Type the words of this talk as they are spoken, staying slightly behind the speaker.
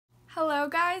Hello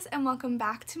guys, and welcome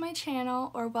back to my channel,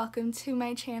 or welcome to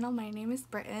my channel. My name is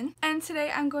Britton, and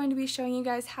today I'm going to be showing you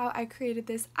guys how I created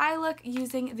this eye look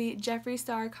using the Jeffree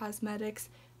Star Cosmetics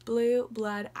Blue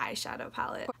Blood eyeshadow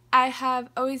palette. I have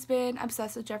always been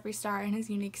obsessed with Jeffree Star and his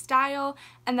unique style,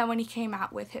 and then when he came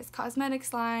out with his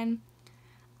cosmetics line,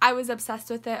 I was obsessed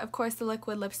with it. Of course, the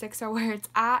liquid lipsticks are where it's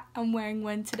at. I'm wearing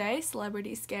one today,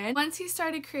 Celebrity Skin. Once he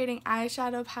started creating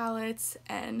eyeshadow palettes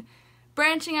and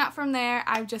branching out from there,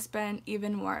 I've just been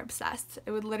even more obsessed.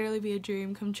 It would literally be a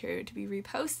dream come true to be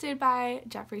reposted by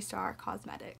Jeffree Star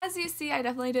Cosmetics. As you see, I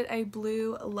definitely did a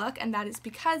blue look, and that is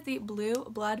because the Blue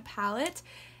Blood palette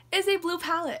is a blue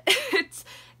palette. It's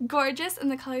gorgeous,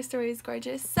 and the color story is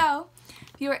gorgeous. So,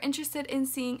 if you are interested in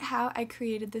seeing how I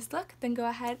created this look, then go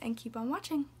ahead and keep on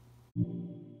watching.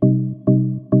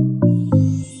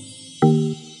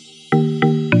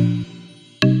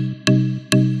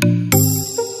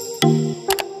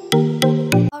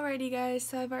 Alrighty guys,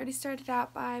 so I've already started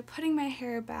out by putting my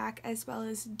hair back as well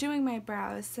as doing my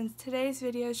brows, since today's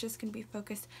video is just going to be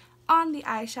focused on the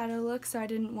eyeshadow look, so I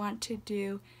didn't want to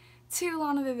do too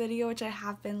long of a video, which I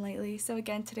have been lately. So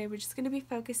again, today we're just going to be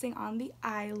focusing on the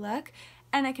eye look,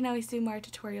 and I can always do more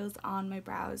tutorials on my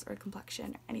brows or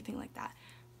complexion or anything like that.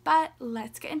 But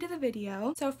let's get into the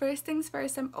video. So first things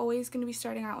first, I'm always going to be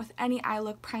starting out with any eye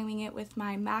look, priming it with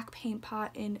my MAC paint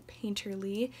pot in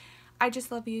Painterly. I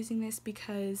just love using this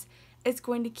because it's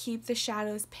going to keep the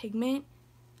shadow's pigment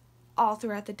all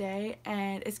throughout the day,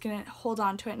 and it's going to hold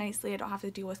on to it nicely. I don't have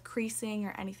to deal with creasing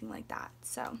or anything like that.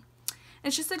 So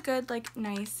it's just a good, like,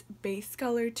 nice base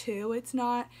color too. It's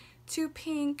not too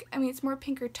pink. I mean, it's more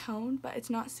pinker tone, but it's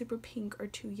not super pink or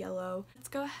too yellow. Let's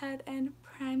go ahead and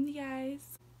prime the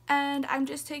eyes. And I'm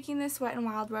just taking this Wet n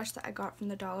Wild brush that I got from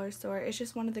the dollar store. It's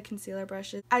just one of the concealer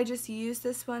brushes. I just used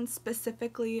this one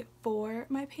specifically for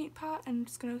my paint pot, and I'm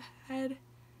just going to go ahead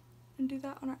and do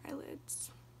that on our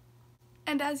eyelids.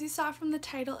 And as you saw from the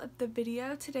title of the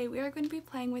video, today we are going to be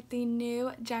playing with the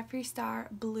new Jeffree Star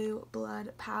Blue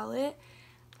Blood palette.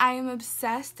 I am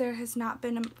obsessed. There has not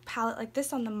been a palette like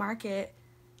this on the market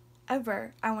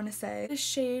ever, I want to say. The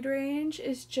shade range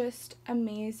is just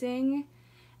amazing.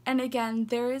 And again,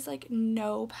 there is like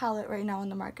no palette right now on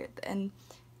the market, and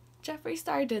Jeffree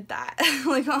Star did that.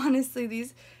 Like, honestly,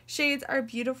 these shades are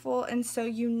beautiful and so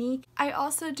unique. I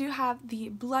also do have the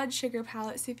Blood Sugar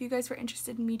palette, so if you guys were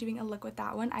interested in me doing a look with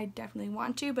that one, I definitely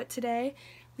want to, but today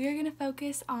we are going to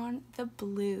focus on the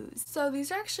blues. So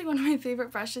these are actually one of my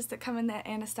favorite brushes that come in the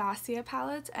Anastasia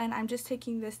palettes, and I'm just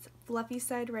taking this fluffy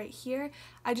side right here.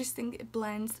 I just think it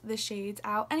blends the shades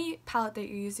out, any palette that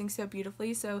you're using, so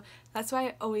beautifully, so that's why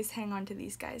I always hang on to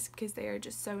these guys, because they are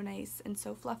just so nice and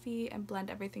so fluffy and blend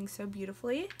everything so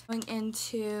beautifully. Going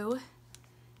into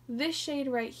this shade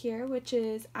right here, which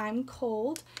is I'm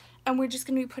Cold, and we're just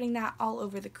going to be putting that all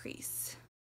over the crease.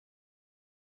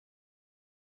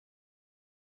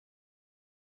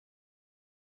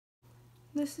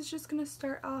 This is just going to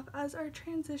start off as our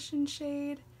transition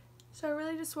shade, so I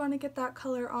really just want to get that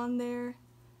color on there,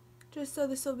 just so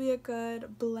this will be a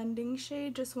good blending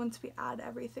shade just once we add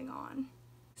everything on.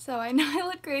 So I know I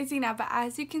look crazy now, but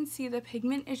as you can see, the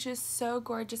pigment is just so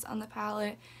gorgeous on the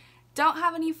palette. Don't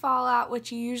have any fallout,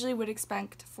 which you usually would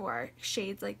expect for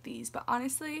shades like these, but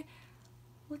honestly,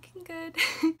 looking good.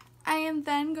 I am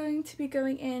then going to be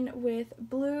going in with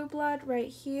Blue Blood right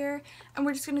here, and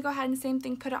we're just going to go ahead and same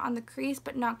thing, put it on the crease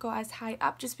but not go as high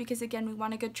up, just because again we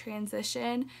want a good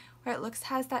transition where it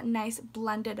has that nice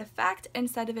blended effect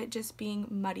instead of it just being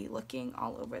muddy looking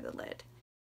all over the lid.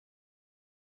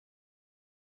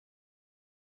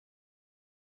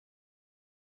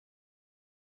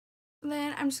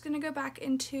 Then I'm just going to go back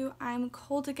into I'm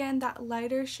Cold again, that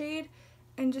lighter shade,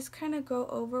 and just kind of go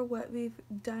over what we've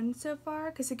done so far,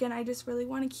 because again I just really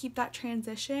want to keep that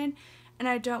transition and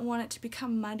I don't want it to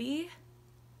become muddy.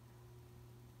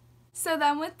 So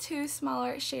then with two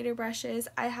smaller shader brushes,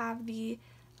 I have the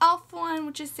e.l.f. one,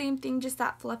 which is same thing, just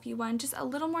that fluffy one, just a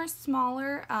little more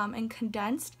smaller and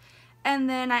condensed. And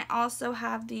then I also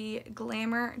have the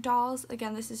Glamour Dolls.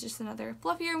 Again, this is just another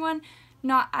fluffier one,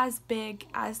 not as big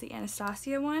as the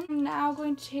Anastasia one. I'm now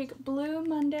going to take Blue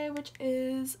Monday, which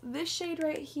is this shade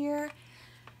right here.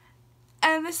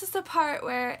 And this is the part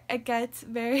where it gets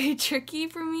very tricky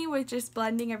for me with just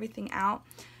blending everything out.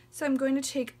 So I'm going to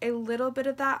take a little bit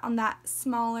of that on that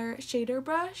smaller shader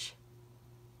brush,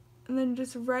 and then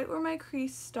just right where my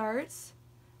crease starts,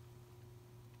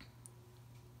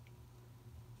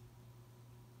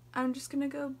 I'm just going to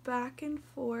go back and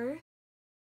forth.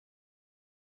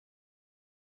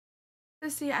 So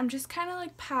see, I'm just kind of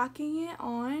like packing it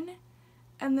on,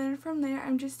 and then from there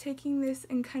I'm just taking this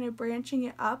and kind of branching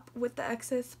it up with the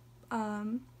excess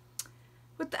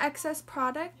with the excess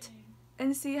product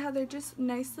and see how they're just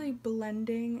nicely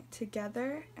blending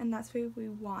together, and that's what we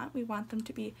want. We want them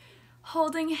to be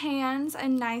holding hands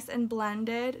and nice and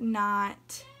blended,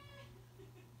 not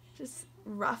just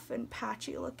rough and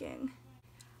patchy looking.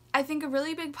 I think a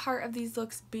really big part of these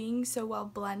looks being so well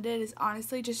blended is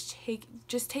honestly just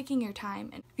taking your time.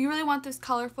 And if you really want those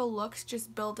colorful looks,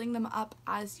 just building them up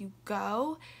as you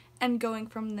go and going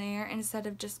from there instead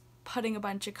of just putting a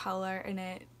bunch of color and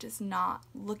it just not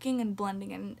looking and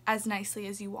blending in as nicely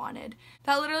as you wanted.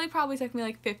 That literally probably took me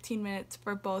like 15 minutes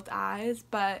for both eyes,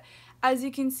 but as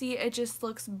you can see, it just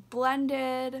looks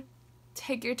blended.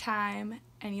 Take your time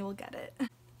and you will get it.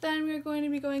 Then we're going to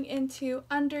be going into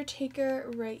Undertaker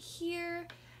right here.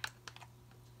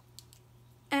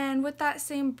 And with that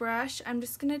same brush, I'm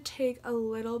just going to take a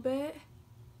little bit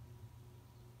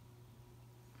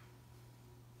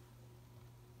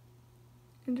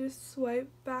and just swipe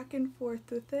back and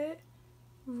forth with it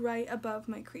right above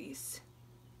my crease.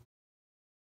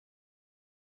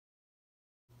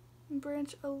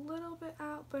 Branch a little bit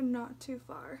out, but not too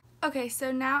far. Okay,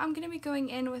 so now I'm going to be going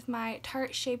in with my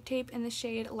Tarte Shape Tape in the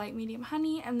shade Light Medium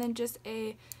Honey, and then just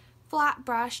a flat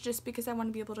brush just because I want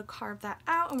to be able to carve that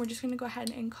out, and we're just going to go ahead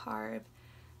and carve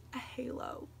a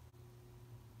halo.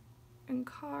 And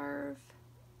carve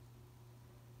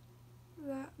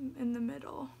that in the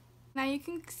middle. Now you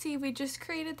can see we just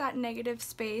created that negative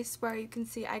space where you can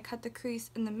see I cut the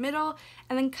crease in the middle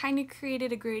and then kind of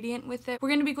created a gradient with it. We're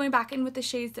going to be going back in with the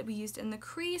shades that we used in the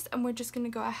crease, and we're just going to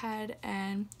go ahead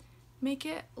and make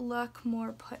it look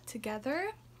more put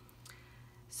together.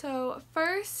 So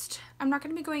first, I'm not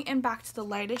going to be going in back to the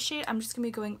lightest shade. I'm just going to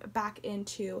be going back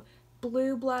into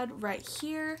Blue Blood right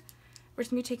here. We're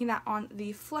just going to be taking that on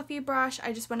the fluffy brush.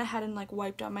 I just went ahead and like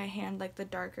wiped on my hand like the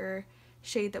darker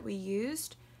shade that we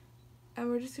used. And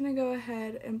we're just going to go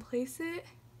ahead and place it.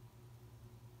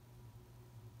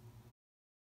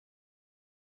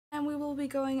 And we will be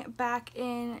going back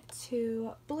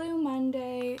into Blue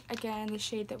Monday, again the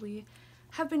shade that we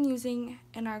have been using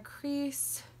in our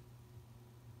crease.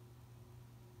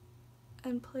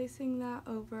 And placing that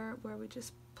over where we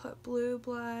just put Blue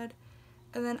Blood.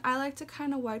 And then I like to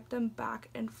kind of wipe them back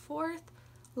and forth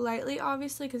lightly,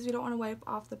 obviously, because we don't want to wipe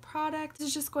off the product. This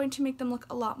is just going to make them look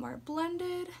a lot more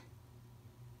blended.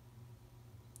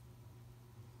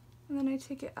 And then I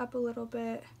take it up a little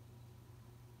bit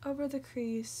over the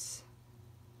crease.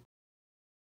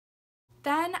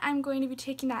 Then I'm going to be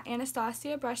taking that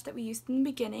Anastasia brush that we used in the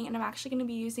beginning, and I'm actually going to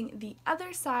be using the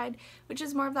other side, which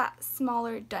is more of that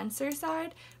smaller, denser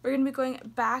side. We're going to be going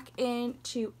back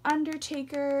into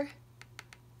Undertaker,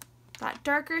 that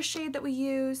darker shade that we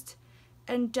used,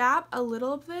 and dab a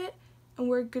little bit, and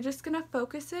we're just going to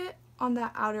focus it on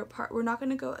that outer part. We're not going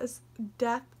to go as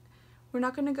depth. We're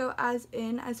not going to go as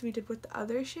in as we did with the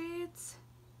other shades.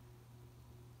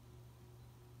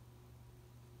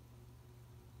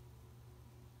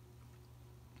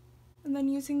 And then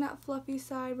using that fluffy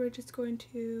side, we're just going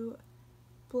to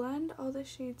blend all the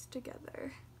shades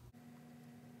together.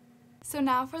 So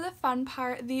now for the fun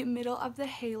part, the middle of the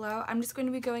halo, I'm just going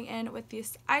to be going in with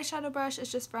this eyeshadow brush.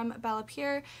 It's just from Bella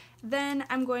Pure. Then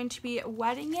I'm going to be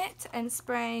wetting it and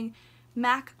spraying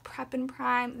MAC Prep and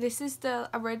Prime. This is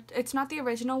it's not the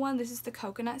original one, this is the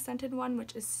coconut scented one,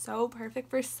 which is so perfect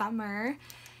for summer.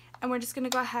 And we're just going to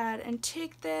go ahead and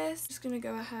take this, just going to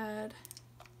go ahead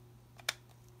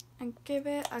and give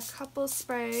it a couple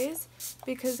sprays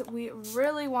because we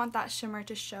really want that shimmer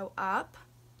to show up.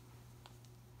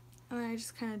 And then I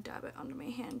just kind of dab it onto my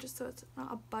hand just so it's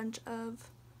not a bunch of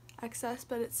excess,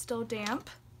 but it's still damp.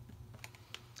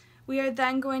 We are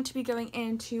then going to be going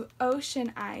into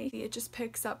Ocean Ice. It just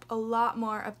picks up a lot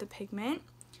more of the pigment.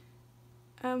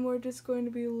 And we're just going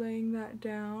to be laying that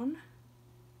down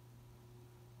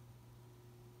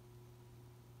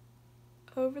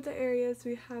over the areas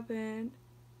we haven't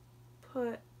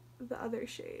put the other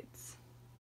shades.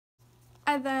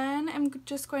 And then I'm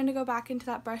just going to go back into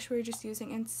that brush we were just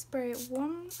using and spray it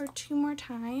 1 or 2 more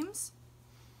times.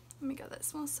 Oh my god, that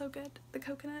smells so good, the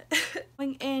coconut.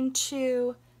 Going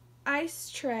into Ice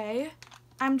Tray,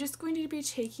 I'm just going to be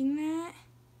taking that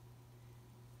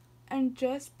and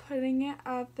just putting it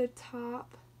at the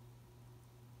top .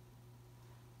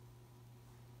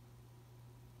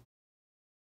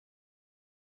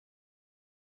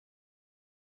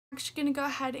 I'm actually going to go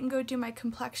ahead and go do my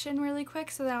complexion really quick,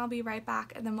 so then I'll be right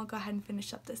back and then we'll go ahead and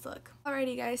finish up this look.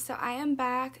 Alrighty guys, so I am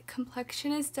back,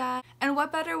 complexion is done, and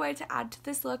what better way to add to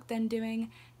this look than doing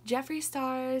Jeffree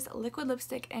Star's liquid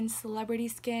lipstick and Celebrity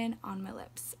Skin on my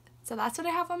lips. So that's what I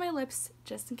have on my lips,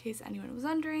 just in case anyone was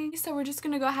wondering. So we're just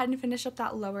going to go ahead and finish up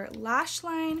that lower lash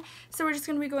line. So we're just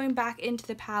going to be going back into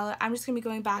the palette. I'm just going to be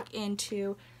going back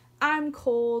into I'm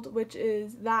Cold, which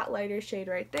is that lighter shade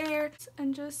right there,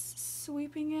 and just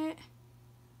sweeping it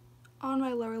on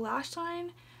my lower lash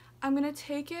line. I'm going to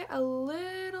take it a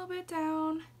little bit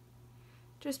down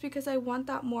just because I want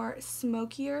that more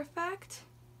smokier effect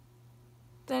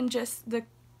than just the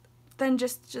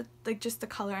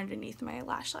color underneath my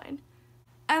lash line.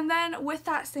 And then with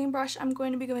that same brush, I'm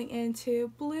going to be going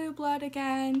into Blue Blood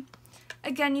again.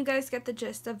 Again, you guys get the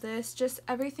gist of this. Just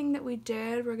everything that we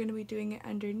did, we're going to be doing it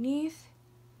underneath.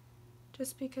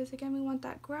 Just because, again, we want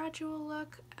that gradual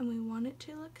look and we want it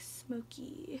to look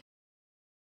smoky.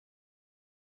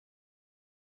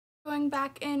 Going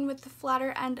back in with the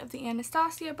flatter end of the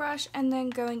Anastasia brush and then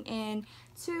going in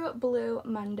to Blue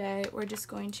Monday. We're just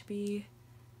going to be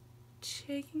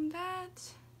taking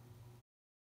that.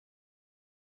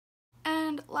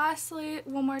 And lastly,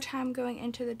 one more time going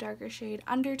into the darker shade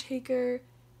Undertaker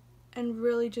and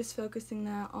really just focusing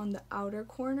that on the outer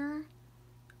corner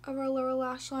of our lower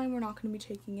lash line. We're not going to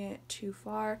be taking it too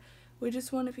far. We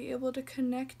just want to be able to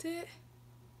connect it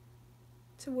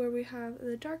to where we have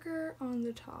the darker on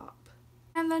the top.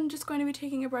 And then just going to be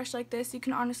taking a brush like this. You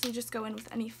can honestly just go in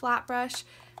with any flat brush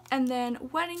and then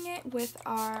wetting it with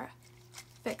our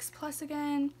Fix Plus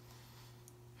again.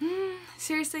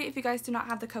 Seriously, if you guys do not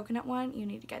have the coconut one, you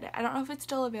need to get it. I don't know if it's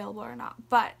still available or not,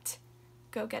 but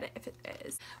go get it if it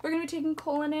is. We're going to be taking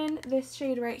Colon, this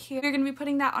shade right here. We're going to be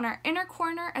putting that on our inner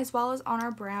corner as well as on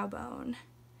our brow bone.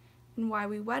 And why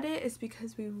we wet it is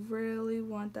because we really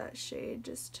want that shade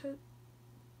just to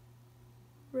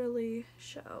really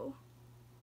show.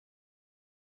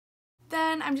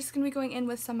 Then I'm just going to be going in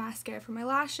with some mascara for my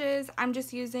lashes. I'm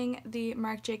just using the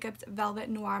Marc Jacobs Velvet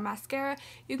Noir Mascara.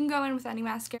 You can go in with any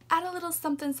mascara. Add a little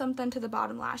something something to the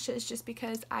bottom lashes just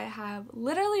because I have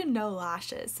literally no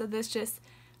lashes. So this just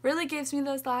really gives me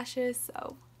those lashes.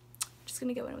 So I'm just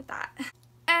going to go in with that.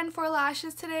 And for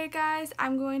lashes today, guys,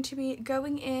 I'm going to be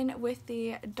going in with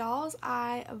the Doll's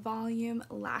Eye Volume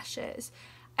Lashes.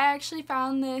 I actually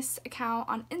found this account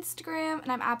on Instagram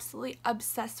and I'm absolutely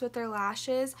obsessed with their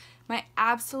lashes. My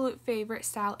absolute favorite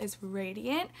style is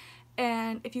Radiant,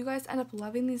 and if you guys end up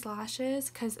loving these lashes,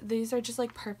 because these are just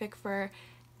like perfect for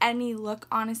any look,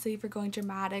 honestly, if you're going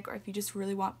dramatic or if you just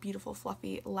really want beautiful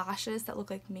fluffy lashes that look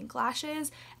like mink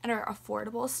lashes and are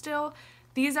affordable still,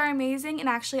 these are amazing. And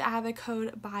actually I have a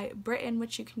code by Britton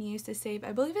which you can use to save,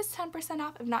 I believe it's 10%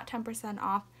 off, if not 10%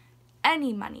 off.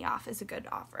 Any money off is a good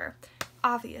offer,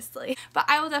 obviously. But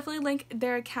I will definitely link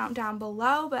their account down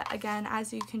below. But again,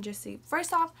 as you can just see,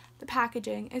 first off, the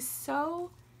packaging is so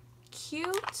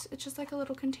cute. It's just like a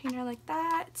little container like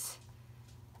that.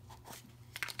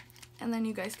 And then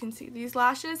you guys can see these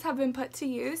lashes have been put to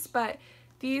use, but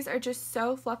these are just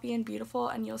so fluffy and beautiful,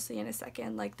 and you'll see in a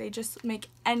second, like they just make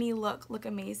any look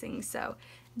amazing. So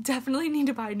definitely need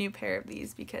to buy a new pair of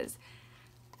these because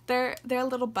they're a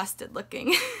little busted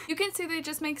looking. You can see they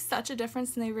just make such a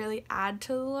difference and they really add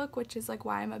to the look, which is like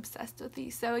why I'm obsessed with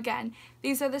these. So again,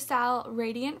 these are the style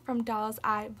Radiant from Doll's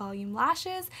Eye Volume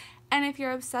Lashes, and if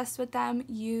you're obsessed with them,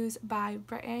 use by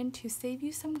Britton to save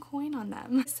you some coin on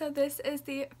them. So this is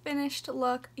the finished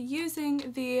look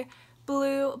using the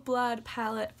Blue Blood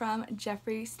palette from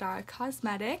Jeffree Star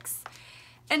Cosmetics.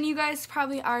 And you guys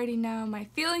probably already know my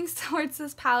feelings towards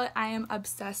this palette. I am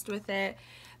obsessed with it.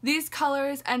 These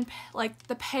colors and like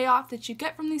the payoff that you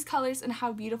get from these colors and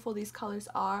how beautiful these colors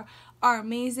are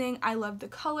amazing. I love the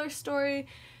color story.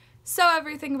 So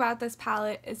everything about this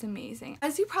palette is amazing.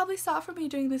 As you probably saw from me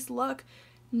doing this look,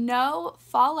 no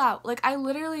fallout. Like I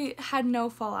literally had no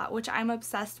fallout, which I'm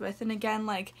obsessed with. And again,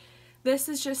 like this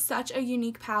is just such a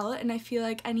unique palette, and I feel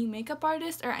like any makeup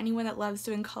artist or anyone that loves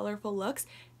doing colorful looks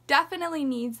definitely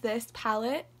needs this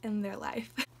palette in their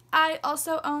life. I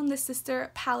also own the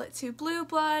sister palette to Blue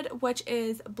Blood, which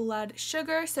is Blood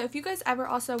Sugar. So if you guys ever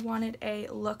also wanted a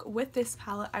look with this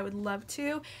palette, I would love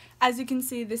to. As you can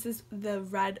see, this is the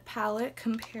red palette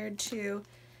compared to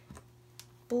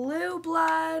Blue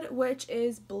Blood, which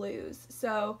is blues.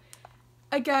 So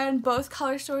again, both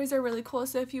color stories are really cool.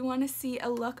 So if you want to see a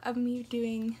look of me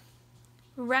doing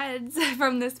reds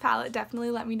from this palette,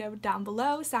 definitely let me know down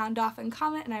below, sound off and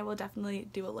comment, and I will definitely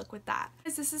do a look with that.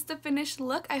 This is the finished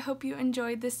look. I hope you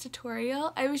enjoyed this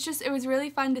tutorial. It was really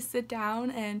fun to sit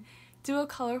down and do a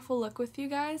colorful look with you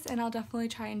guys, and I'll definitely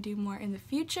try and do more in the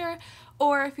future.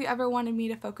 Or if you ever wanted me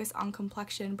to focus on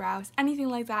complexion, brows, anything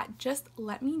like that, just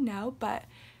let me know. But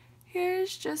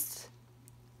here's just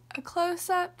a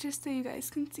close-up just so you guys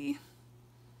can see.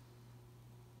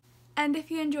 And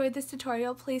if you enjoyed this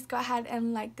tutorial, please go ahead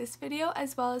and like this video,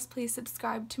 as well as please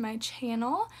subscribe to my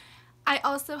channel. I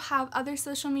also have other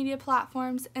social media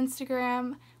platforms,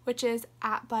 Instagram, which is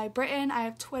 @bybritton. I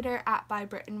have Twitter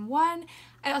 @bybritton1.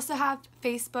 I also have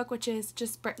Facebook, which is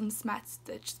just Britton Smets.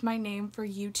 That's just my name for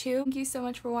YouTube. Thank you so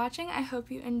much for watching. I hope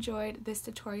you enjoyed this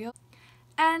tutorial,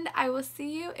 and I will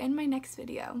see you in my next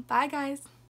video. Bye guys!